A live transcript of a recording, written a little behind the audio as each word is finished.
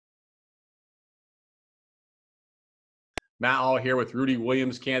Matt Hall here with Rudi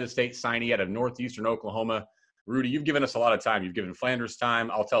Williams, Kansas State signee out of northeastern Oklahoma. Rudi, you've given us a lot of time. You've given Flanders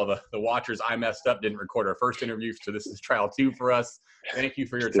time. I'll tell the watchers I messed up, didn't record our first interview, so this is trial 2 for us. Thank you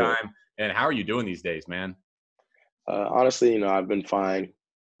for your time. And how are you doing these days, man? Honestly, I've been fine.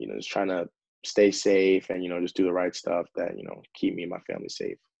 Just trying to stay safe and, just do the right stuff that, keep me and my family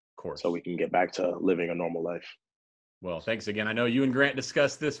safe. Of course. So we can get back to living a normal life. Well, thanks again. I know you and Grant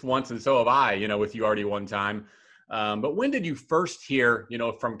discussed this once, and so have I, with you already one time. But when did you first hear,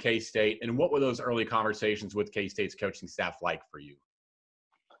 from K-State, and what were those early conversations with K-State's coaching staff like for you?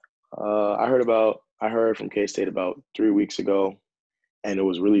 I heard from K-State about 3 weeks ago, and it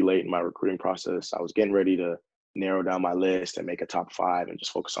was really late in my recruiting process. I was getting ready to narrow down my list and make a top 5 and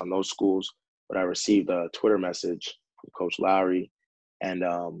just focus on those schools. But I received a Twitter message from Coach Lowry, and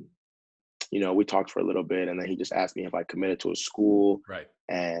we talked for a little bit, and then he just asked me if I committed to a school. Right.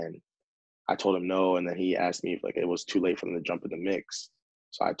 And I told him no, and then he asked me if it was too late for them to jump in the mix.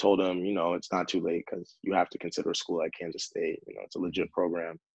 So I told him, it's not too late because you have to consider a school like Kansas State. It's a legit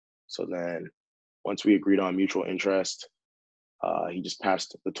program. So then once we agreed on mutual interest, he just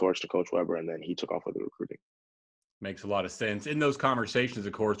passed the torch to Coach Weber, and then he took off with the recruiting. Makes a lot of sense. In those conversations,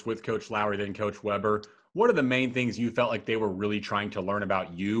 of course, with Coach Lowry, then Coach Weber, what are the main things you felt like they were really trying to learn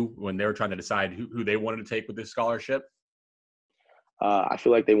about you when they were trying to decide who they wanted to take with this scholarship? I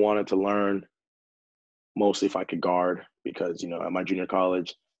feel like they wanted to learn mostly if I could guard because, at my junior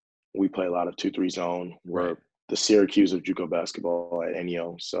college, we play a lot of 2-3 zone. We're the Syracuse of JUCO basketball at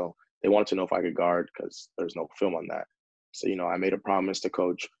NEO. So they wanted to know if I could guard because there's no film on that. So, I made a promise to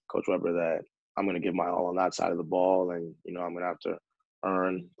Coach Weber that I'm going to give my all on that side of the ball. And, I'm going to have to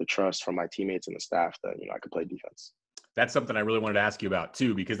earn the trust from my teammates and the staff that, I could play defense. That's something I really wanted to ask you about,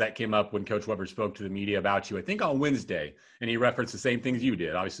 too, because that came up when Coach Weber spoke to the media about you, I think on Wednesday, and he referenced the same things you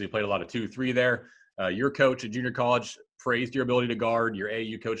did. Obviously, you played a lot of 2-3 there. Your coach at junior college praised your ability to guard. Your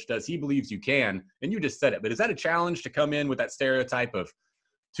AAU coach does. He believes you can, and you just said it. But is that a challenge to come in with that stereotype of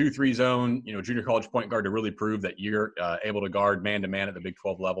 2-3 zone, junior college point guard to really prove that you're able to guard man-to-man at the Big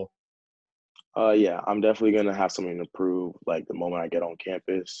 12 level? Yeah, I'm definitely going to have something to prove, like, the moment I get on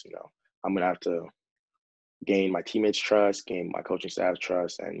campus. I'm going to have to gain my teammates' trust, gain my coaching staff's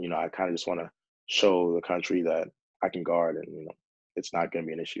trust, and, I kind of just want to show the country that I can guard and, it's not going to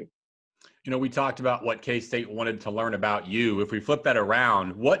be an issue. We talked about what K-State wanted to learn about you. If we flip that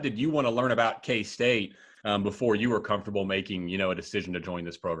around, what did you want to learn about K-State before you were comfortable making, a decision to join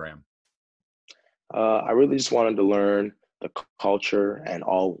this program? I really just wanted to learn the culture and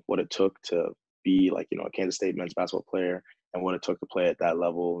all what it took to be like, a Kansas State men's basketball player and what it took to play at that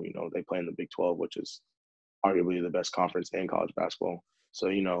level. They play in the Big 12, which is arguably the best conference in college basketball. So,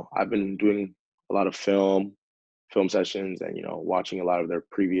 I've been doing a lot of film sessions and, watching a lot of their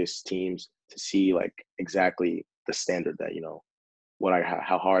previous teams to see like exactly the standard that,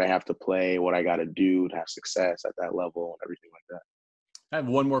 how hard I have to play, what I got to do to have success at that level and everything like that. I have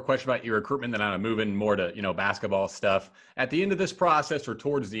one more question about your recruitment, then I'm moving more to, basketball stuff. At the end of this process or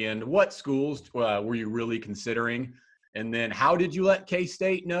towards the end, what schools were you really considering? And then how did you let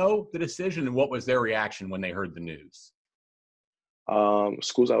K-State know the decision, and what was their reaction when they heard the news?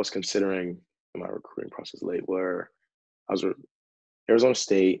 Schools I was considering in my recruiting process late were Arizona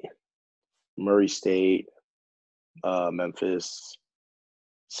State, Murray State, Memphis,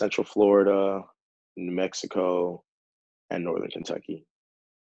 Central Florida, New Mexico, and Northern Kentucky.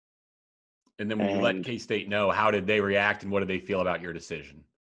 And then when you let K-State know, how did they react and what did they feel about your decision?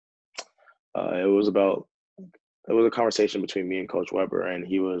 It was a conversation between me and Coach Weber, and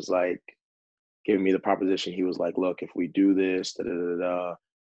he was like giving me the proposition. He was like, look, if we do this, and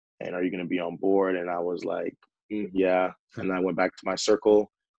are you going to be on board? And I was like, yeah. And I went back to my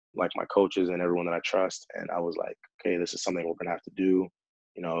circle, like my coaches and everyone that I trust. And I was like, okay, this is something we're going to have to do.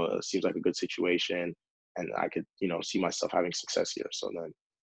 It seems like a good situation. And I could, see myself having success here. So then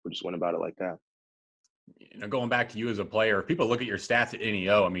we just went about it like that. Going back to you as a player, if people look at your stats at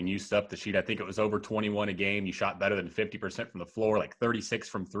NEO, you stuffed the sheet. I think it was over 21 a game. You shot better than 50% from the floor, like 36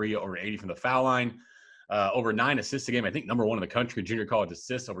 from 3, over 80 from the foul line, over 9 assists a game. I think number 1 in the country, junior college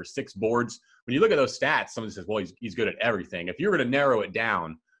assists, over 6 boards. When you look at those stats, someone says, well, he's good at everything. If you're going to narrow it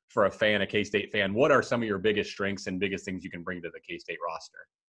down for a K-State fan, what are some of your biggest strengths and biggest things you can bring to the K-State roster?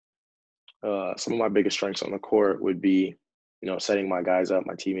 Some of my biggest strengths on the court would be, setting my guys up,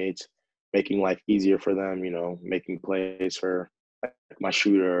 my teammates, making life easier for them, making plays for my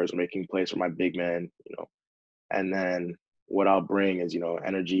shooters, making plays for my big men, and then what I'll bring is,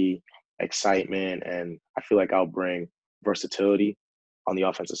 energy, excitement, and I feel like I'll bring versatility on the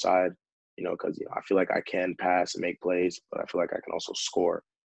offensive side, because I feel like I can pass and make plays, but I feel like I can also score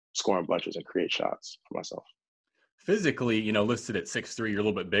in bunches and create shots for myself. physically, listed at 6'3", you're a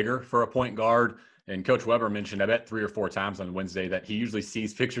little bit bigger for a point guard. And Coach Weber mentioned, I bet 3 or 4 times on Wednesday, that he usually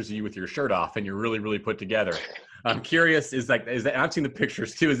sees pictures of you with your shirt off and you're really, really put together. I'm curious, is that, I've seen the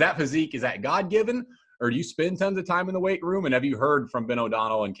pictures too. Is that physique, is that God-given, or do you spend tons of time in the weight room? And have you heard from Ben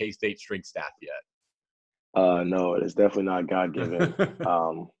O'Donnell and K-State strength staff yet? No, it is definitely not God-given.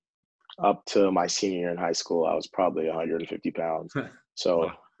 Up to my senior year in high school, I was probably 150 pounds. So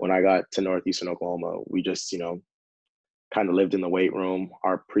Wow. when I got to Northeastern Oklahoma, we just, kind of lived in the weight room.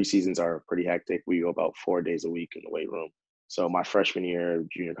 Our preseasons are pretty hectic. We go about 4 days a week in the weight room. So my freshman year of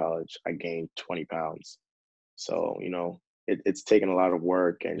junior college, I gained 20 pounds. So, it's taken a lot of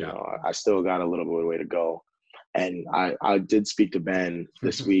work, and, Yeah. I still got a little bit of way to go. And I did speak to Ben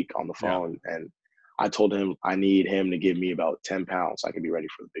this week on the phone, and I told him I need him to give me about 10 pounds so I can be ready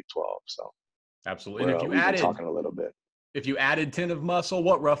for the Big 12. So Absolutely. And we've been talking a little bit. if you added 10 of muscle,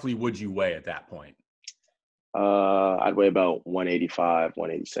 what roughly would you weigh at that point? I'd weigh about 185,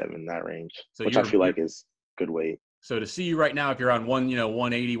 187, that range, So which I feel like is good weight. So to see you right now, if you're on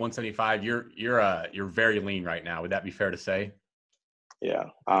 180, 175, you're very lean right now. Would that be fair to say? Yeah,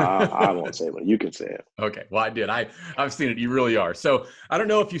 I won't say it, but you can say it. Okay, well, I did. I've seen it. You really are. So I don't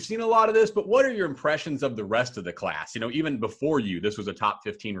know if you've seen a lot of this, but what are your impressions of the rest of the class? Even before you, this was a top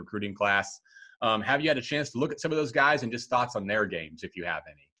 15 recruiting class. Have you had a chance to look at some of those guys and just thoughts on their games, if you have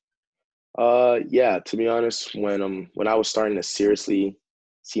any? Yeah, to be honest, when I was starting to seriously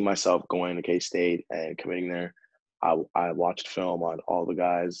see myself going to K-State and committing there, I watched film on all the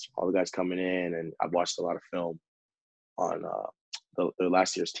guys coming in, and I've watched a lot of film on the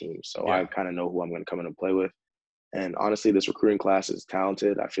last year's team. So Yeah. I kind of know who I'm going to come in and play with. And honestly, this recruiting class is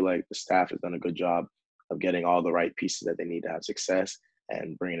talented. I feel like the staff has done a good job of getting all the right pieces that they need to have success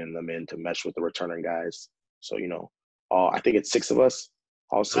and bringing them in to mesh with the returning guys. So, I think it's 6 of us.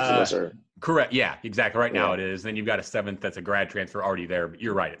 All 6 of us are correct. Yeah, exactly. Right now Yeah. it is. Then you've got a 7th that's a grad transfer already there, but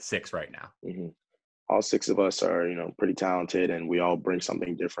you're right. It's 6 right now. Mm-hmm. All 6 of us are, pretty talented, and we all bring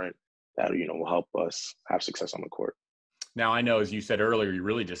something different that, will help us have success on the court. Now, I know, as you said earlier, you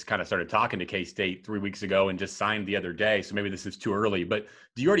really just kind of started talking to K-State 3 weeks ago and just signed the other day. So maybe this is too early, but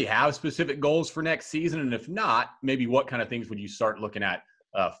do you already have specific goals for next season? And if not, maybe what kind of things would you start looking at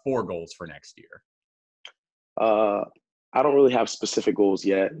for goals for next year? I don't really have specific goals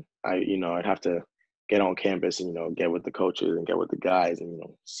yet. I'd have to get on campus and, get with the coaches and get with the guys and,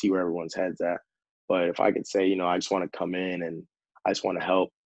 see where everyone's head's at. But if I could say, I just want to come in and I just want to help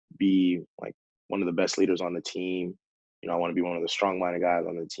be like one of the best leaders on the team. I want to be one of the strong-minded guys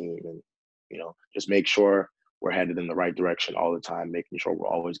on the team and, just make sure we're headed in the right direction all the time, making sure we're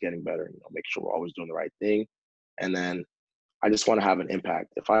always getting better, making sure we're always doing the right thing. And then I just want to have an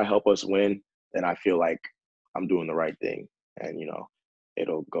impact. If I help us win, then I feel like I'm doing the right thing. And,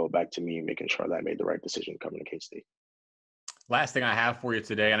 it'll go back to me making sure that I made the right decision coming to K-State. Last thing I have for you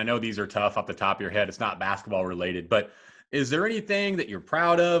today, and I know these are tough off the top of your head. It's not basketball related, but is there anything that you're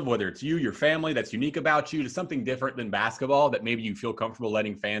proud of, whether it's you, your family, that's unique about you, to something different than basketball that maybe you feel comfortable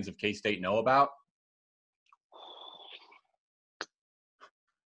letting fans of K-State know about?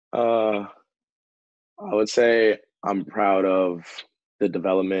 I would say I'm proud of the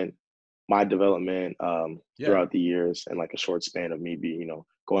development, my development throughout the years, and like a short span of me being,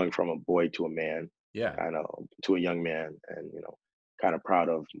 going from a boy to a man, kind of to a young man, and kind of proud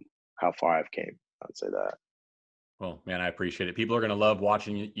of how far I've came. I'd say that. Well, man, I appreciate it. People are going to love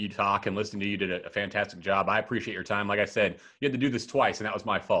watching you talk and listening to you. You did a fantastic job. I appreciate your time. Like I said, you had to do this twice, and that was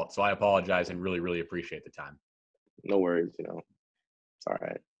my fault. So I apologize and really, really appreciate the time. No worries. It's all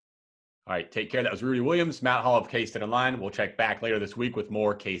right. All right, take care. That was Rudi Williams, Matt Hall of K-StateOnline. We'll check back later this week with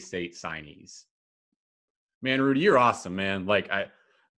more K-State signees. Man, Rudi, you're awesome, man. Like,